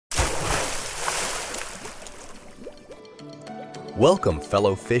Welcome,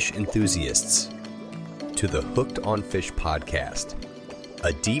 fellow fish enthusiasts, to the Hooked on Fish podcast,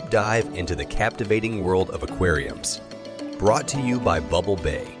 a deep dive into the captivating world of aquariums, brought to you by Bubble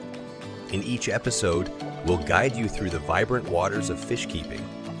Bay. In each episode, we'll guide you through the vibrant waters of fish keeping,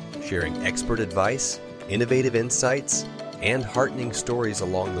 sharing expert advice, innovative insights, and heartening stories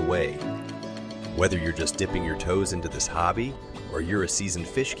along the way. Whether you're just dipping your toes into this hobby or you're a seasoned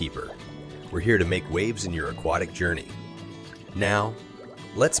fish keeper, we're here to make waves in your aquatic journey. Now,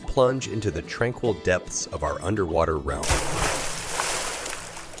 let's plunge into the tranquil depths of our underwater realm.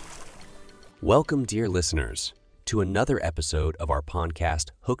 Welcome, dear listeners, to another episode of our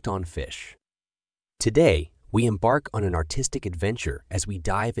podcast, Hooked on Fish. Today, we embark on an artistic adventure as we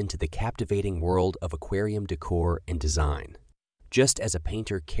dive into the captivating world of aquarium decor and design. Just as a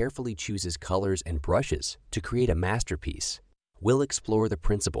painter carefully chooses colors and brushes to create a masterpiece, we'll explore the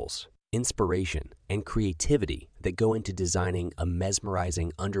principles, inspiration, and creativity that go into designing a mesmerizing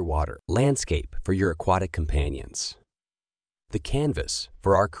underwater landscape for your aquatic companions. The canvas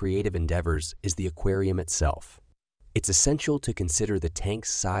for our creative endeavors is the aquarium itself. It's essential to consider the tank's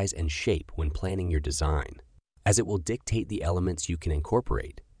size and shape when planning your design, as it will dictate the elements you can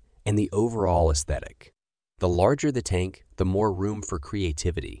incorporate and the overall aesthetic. The larger the tank, the more room for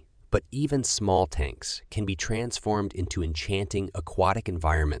creativity. But even small tanks can be transformed into enchanting aquatic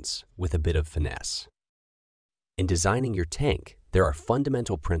environments with a bit of finesse. In designing your tank, there are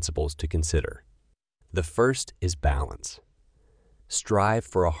fundamental principles to consider. The first is balance. Strive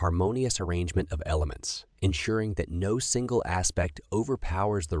for a harmonious arrangement of elements, ensuring that no single aspect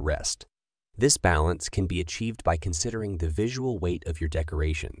overpowers the rest. This balance can be achieved by considering the visual weight of your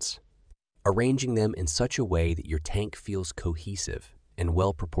decorations, arranging them in such a way that your tank feels cohesive and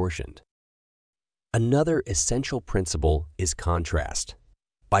well-proportioned. Another essential principle is contrast.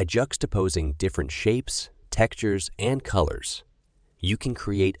 By juxtaposing different shapes, textures, and colors, you can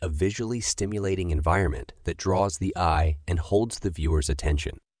create a visually stimulating environment that draws the eye and holds the viewer's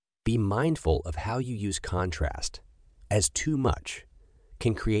attention. Be mindful of how you use contrast, as too much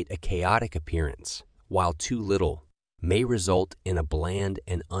can create a chaotic appearance, while too little may result in a bland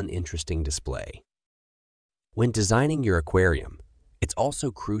and uninteresting display. When designing your aquarium, it's also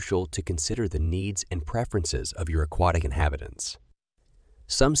crucial to consider the needs and preferences of your aquatic inhabitants.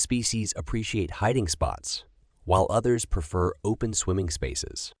 Some species appreciate hiding spots, while others prefer open swimming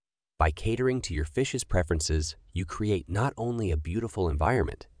spaces. By catering to your fish's preferences, you create not only a beautiful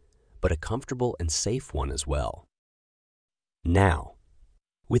environment, but a comfortable and safe one as well. Now,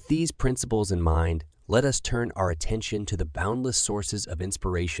 with these principles in mind, let us turn our attention to the boundless sources of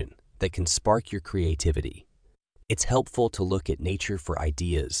inspiration that can spark your creativity. It's helpful to look at nature for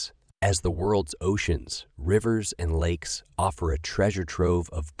ideas, as the world's oceans, rivers, and lakes offer a treasure trove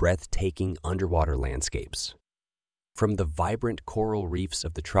of breathtaking underwater landscapes. From the vibrant coral reefs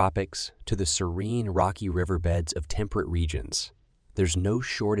of the tropics to the serene rocky riverbeds of temperate regions, there's no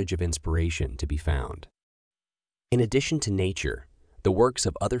shortage of inspiration to be found. In addition to nature, the works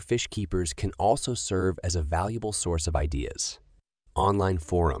of other fish keepers can also serve as a valuable source of ideas. Online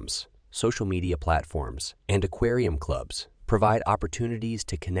forums, social media platforms, and aquarium clubs provide opportunities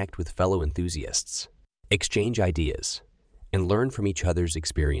to connect with fellow enthusiasts, exchange ideas, and learn from each other's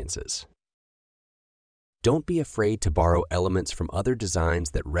experiences. Don't be afraid to borrow elements from other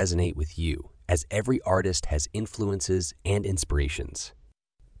designs that resonate with you, as every artist has influences and inspirations.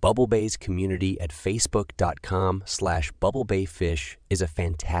 Bubble Bay's community at facebook.com/bubblebayfish is a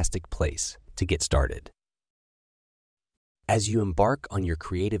fantastic place to get started. As you embark on your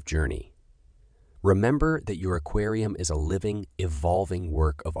creative journey, remember that your aquarium is a living, evolving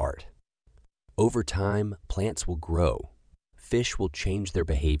work of art. Over time, plants will grow, fish will change their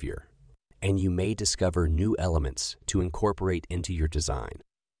behavior, and you may discover new elements to incorporate into your design.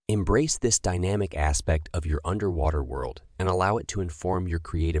 Embrace this dynamic aspect of your underwater world and allow it to inform your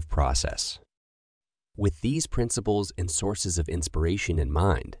creative process. With these principles and sources of inspiration in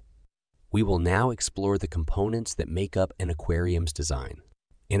mind, we will now explore the components that make up an aquarium's design.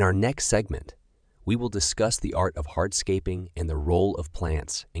 In our next segment, we will discuss the art of hardscaping and the role of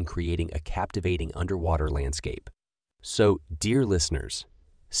plants in creating a captivating underwater landscape. So, dear listeners,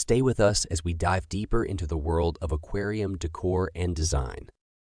 stay with us as we dive deeper into the world of aquarium decor and design.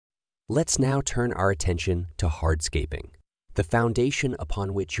 Let's now turn our attention to hardscaping, the foundation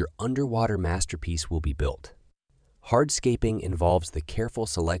upon which your underwater masterpiece will be built. Hardscaping involves the careful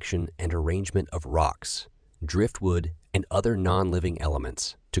selection and arrangement of rocks, driftwood, and other non-living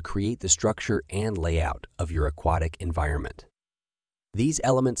elements to create the structure and layout of your aquatic environment. These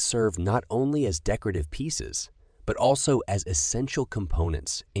elements serve not only as decorative pieces, but also as essential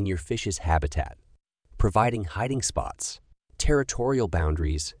components in your fish's habitat, providing hiding spots, territorial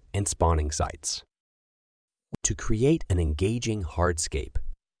boundaries, and spawning sites. To create an engaging hardscape,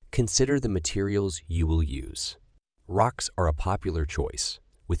 consider the materials you will use. Rocks are a popular choice,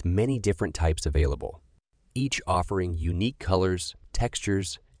 with many different types available, each offering unique colors,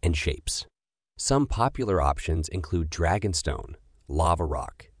 textures, and shapes. Some popular options include dragonstone, lava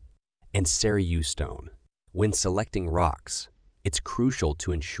rock, and Serious stone. When selecting rocks, it's crucial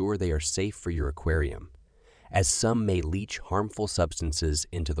to ensure they are safe for your aquarium, as some may leach harmful substances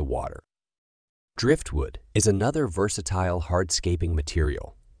into the water. Driftwood is another versatile hardscaping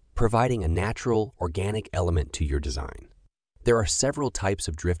material, providing a natural, organic element to your design. There are several types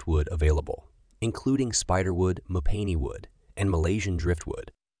of driftwood available, including spiderwood, mopane wood, and Malaysian driftwood.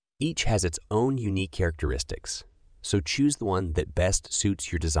 Each has its own unique characteristics, so choose the one that best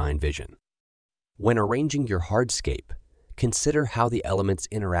suits your design vision. When arranging your hardscape, consider how the elements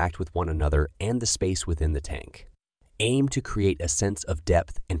interact with one another and the space within the tank. Aim to create a sense of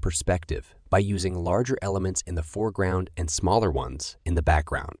depth and perspective by using larger elements in the foreground and smaller ones in the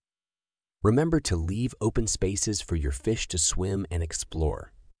background. Remember to leave open spaces for your fish to swim and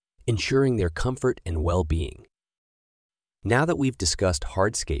explore, ensuring their comfort and well-being. Now that we've discussed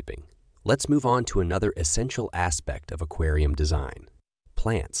hardscaping, let's move on to another essential aspect of aquarium design: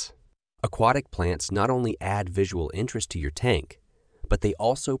 plants. Aquatic plants not only add visual interest to your tank, but they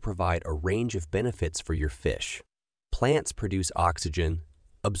also provide a range of benefits for your fish. Plants produce oxygen,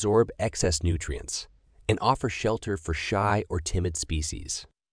 absorb excess nutrients, and offer shelter for shy or timid species.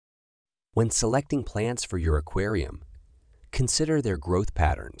 When selecting plants for your aquarium, consider their growth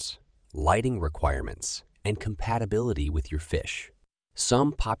patterns, lighting requirements, and compatibility with your fish.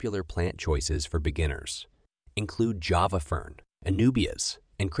 Some popular plant choices for beginners include Java fern, Anubias,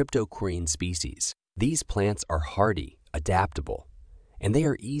 and cryptocoryne species. These plants are hardy, adaptable, and they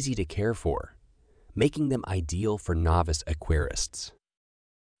are easy to care for, making them ideal for novice aquarists.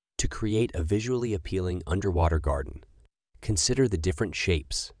 To create a visually appealing underwater garden, consider the different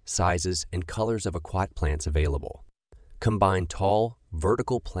shapes, sizes, and colors of aquatic plants available. Combine tall,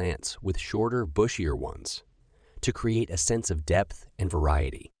 vertical plants with shorter, bushier ones to create a sense of depth and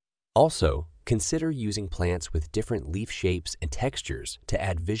variety. Also, consider using plants with different leaf shapes and textures to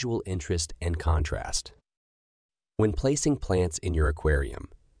add visual interest and contrast. When placing plants in your aquarium,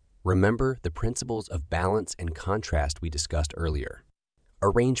 remember the principles of balance and contrast we discussed earlier.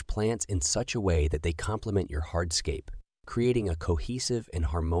 Arrange plants in such a way that they complement your hardscape, creating a cohesive and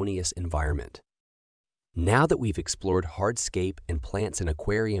harmonious environment. Now that we've explored hardscape and plants in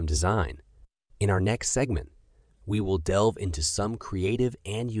aquarium design, in our next segment, we will delve into some creative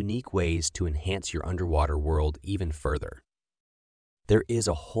and unique ways to enhance your underwater world even further. There is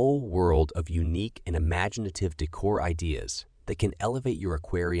a whole world of unique and imaginative decor ideas that can elevate your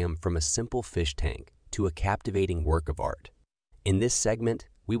aquarium from a simple fish tank to a captivating work of art. In this segment,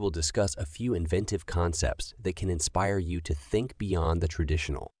 we will discuss a few inventive concepts that can inspire you to think beyond the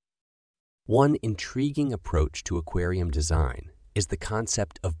traditional. One intriguing approach to aquarium design is the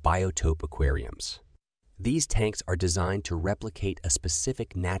concept of biotope aquariums. These tanks are designed to replicate a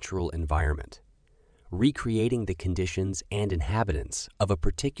specific natural environment, recreating the conditions and inhabitants of a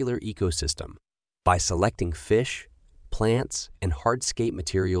particular ecosystem. By selecting fish, plants, and hardscape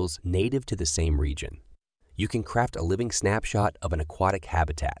materials native to the same region, you can craft a living snapshot of an aquatic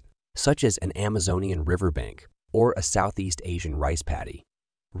habitat, such as an Amazonian riverbank or a Southeast Asian rice paddy.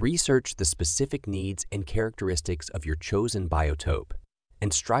 Research the specific needs and characteristics of your chosen biotope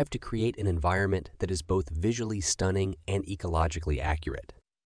and strive to create an environment that is both visually stunning and ecologically accurate.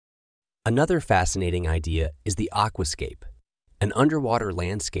 Another fascinating idea is the aquascape, an underwater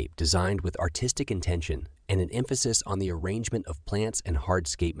landscape designed with artistic intention and an emphasis on the arrangement of plants and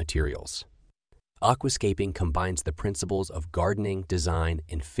hardscape materials. Aquascaping combines the principles of gardening, design,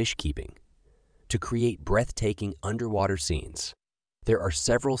 and fish keeping to create breathtaking underwater scenes. There are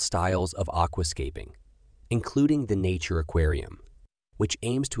several styles of aquascaping, including the nature aquarium, which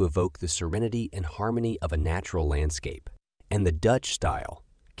aims to evoke the serenity and harmony of a natural landscape, and the Dutch style,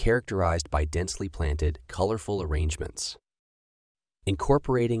 characterized by densely planted, colorful arrangements.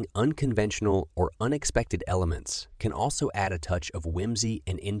 Incorporating unconventional or unexpected elements can also add a touch of whimsy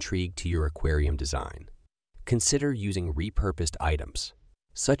and intrigue to your aquarium design. Consider using repurposed items,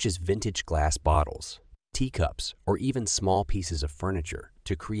 such as vintage glass bottles, teacups, or even small pieces of furniture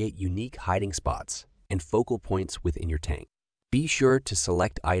to create unique hiding spots and focal points within your tank. Be sure to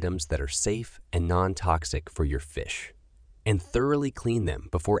select items that are safe and non-toxic for your fish, and thoroughly clean them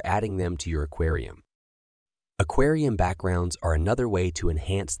before adding them to your aquarium. Aquarium backgrounds are another way to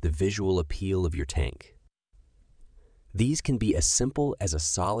enhance the visual appeal of your tank. These can be as simple as a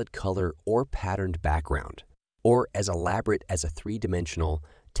solid color or patterned background, or as elaborate as a three-dimensional,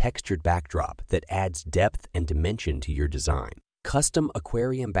 textured backdrop that adds depth and dimension to your design. Custom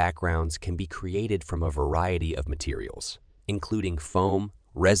aquarium backgrounds can be created from a variety of materials, including foam,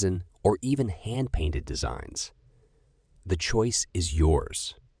 resin, or even hand-painted designs. The choice is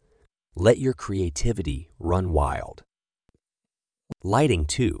yours. Let your creativity run wild. Lighting,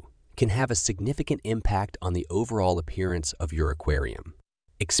 too, can have a significant impact on the overall appearance of your aquarium.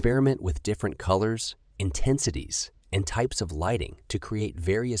 Experiment with different colors, intensities, and types of lighting to create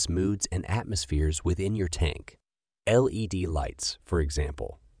various moods and atmospheres within your tank. LED lights, for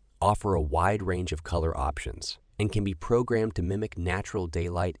example, offer a wide range of color options and can be programmed to mimic natural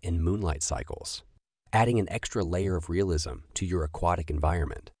daylight and moonlight cycles, adding an extra layer of realism to your aquatic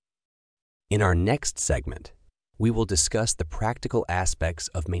environment. In our next segment, we will discuss the practical aspects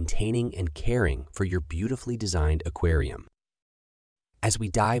of maintaining and caring for your beautifully designed aquarium. As we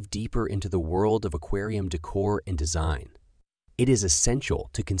dive deeper into the world of aquarium decor and design, it is essential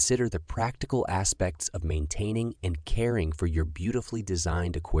to consider the practical aspects of maintaining and caring for your beautifully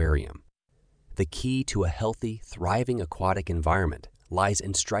designed aquarium. The key to a healthy, thriving aquatic environment lies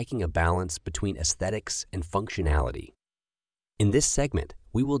in striking a balance between aesthetics and functionality. In this segment,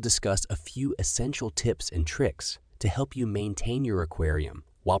 we will discuss a few essential tips and tricks to help you maintain your aquarium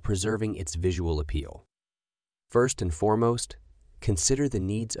while preserving its visual appeal. First and foremost, consider the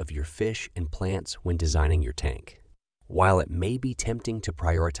needs of your fish and plants when designing your tank. While it may be tempting to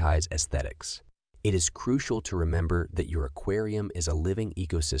prioritize aesthetics, it is crucial to remember that your aquarium is a living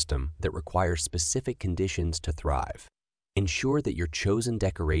ecosystem that requires specific conditions to thrive. Ensure that your chosen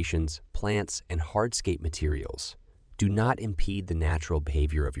decorations, plants, and hardscape materials do not impede the natural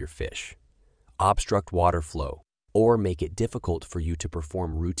behavior of your fish, obstruct water flow, or make it difficult for you to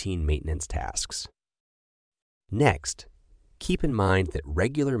perform routine maintenance tasks. Next, keep in mind that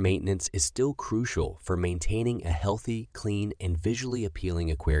regular maintenance is still crucial for maintaining a healthy, clean, and visually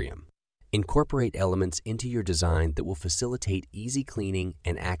appealing aquarium. Incorporate elements into your design that will facilitate easy cleaning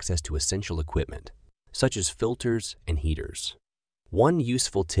and access to essential equipment, such as filters and heaters. One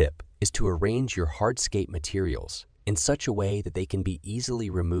useful tip is to arrange your hardscape materials in such a way that they can be easily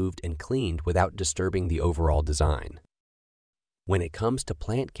removed and cleaned without disturbing the overall design. When it comes to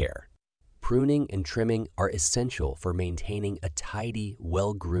plant care, pruning and trimming are essential for maintaining a tidy,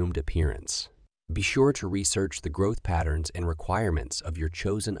 well-groomed appearance. Be sure to research the growth patterns and requirements of your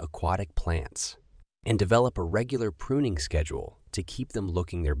chosen aquatic plants and develop a regular pruning schedule to keep them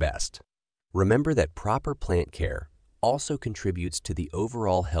looking their best. Remember that proper plant care also contributes to the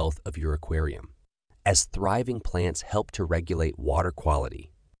overall health of your aquarium, as thriving plants help to regulate water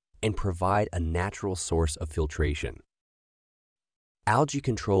quality and provide a natural source of filtration. Algae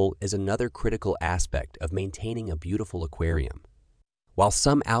control is another critical aspect of maintaining a beautiful aquarium. While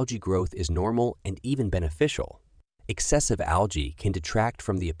some algae growth is normal and even beneficial, excessive algae can detract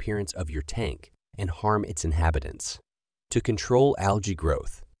from the appearance of your tank and harm its inhabitants. To control algae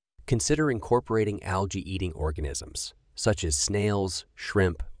growth, consider incorporating algae-eating organisms, such as snails,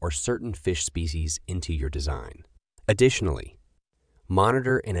 shrimp, or certain fish species into your design. Additionally,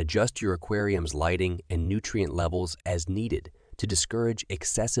 monitor and adjust your aquarium's lighting and nutrient levels as needed to discourage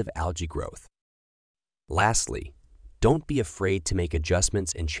excessive algae growth. Lastly, don't be afraid to make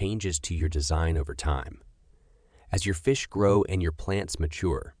adjustments and changes to your design over time. As your fish grow and your plants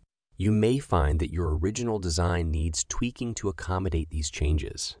mature, you may find that your original design needs tweaking to accommodate these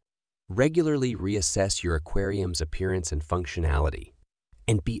changes. Regularly reassess your aquarium's appearance and functionality,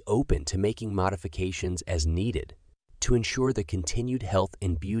 and be open to making modifications as needed to ensure the continued health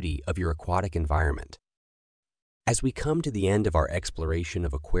and beauty of your aquatic environment. As we come to the end of our exploration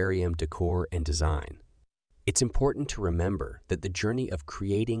of aquarium decor and design, it's important to remember that the journey of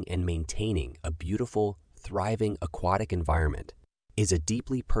creating and maintaining a beautiful, thriving aquatic environment is a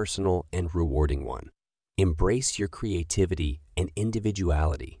deeply personal and rewarding one. Embrace your creativity and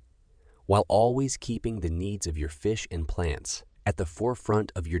individuality, while always keeping the needs of your fish and plants at the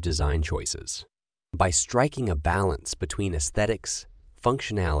forefront of your design choices. By striking a balance between aesthetics,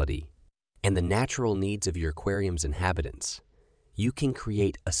 functionality, and the natural needs of your aquarium's inhabitants, you can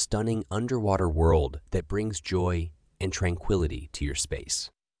create a stunning underwater world that brings joy and tranquility to your space.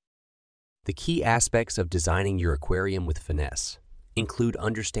 The key aspects of designing your aquarium with finesse include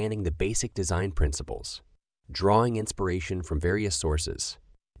understanding the basic design principles, drawing inspiration from various sources,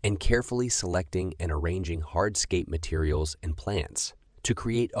 and carefully selecting and arranging hardscape materials and plants to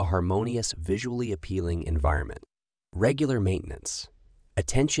create a harmonious, visually appealing environment. Regular maintenance,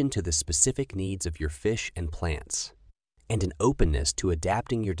 attention to the specific needs of your fish and plants, and an openness to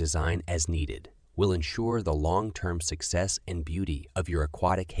adapting your design as needed will ensure the long-term success and beauty of your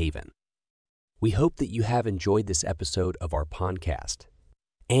aquatic haven. We hope that you have enjoyed this episode of our podcast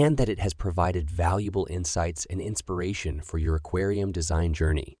and that it has provided valuable insights and inspiration for your aquarium design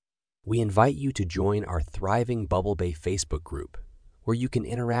journey. We invite you to join our thriving Bubble Bay Facebook group, where you can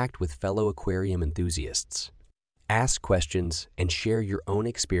interact with fellow aquarium enthusiasts, ask questions, and share your own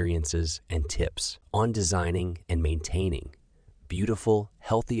experiences and tips on designing and maintaining beautiful,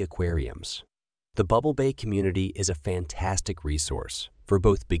 healthy aquariums. The Bubble Bay community is a fantastic resource for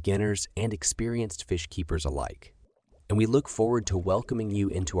both beginners and experienced fish keepers alike, and we look forward to welcoming you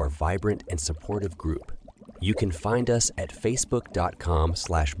into our vibrant and supportive group. You can find us at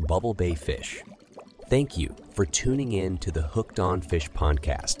facebook.com/bubblebayfish. Thank you for tuning in to the Hooked on Fish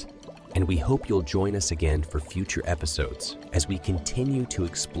podcast, and we hope you'll join us again for future episodes as we continue to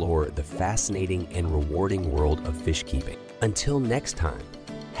explore the fascinating and rewarding world of fish keeping. Until next time,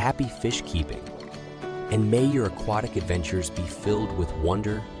 happy fish keeping, and may your aquatic adventures be filled with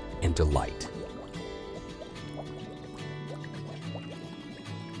wonder and delight.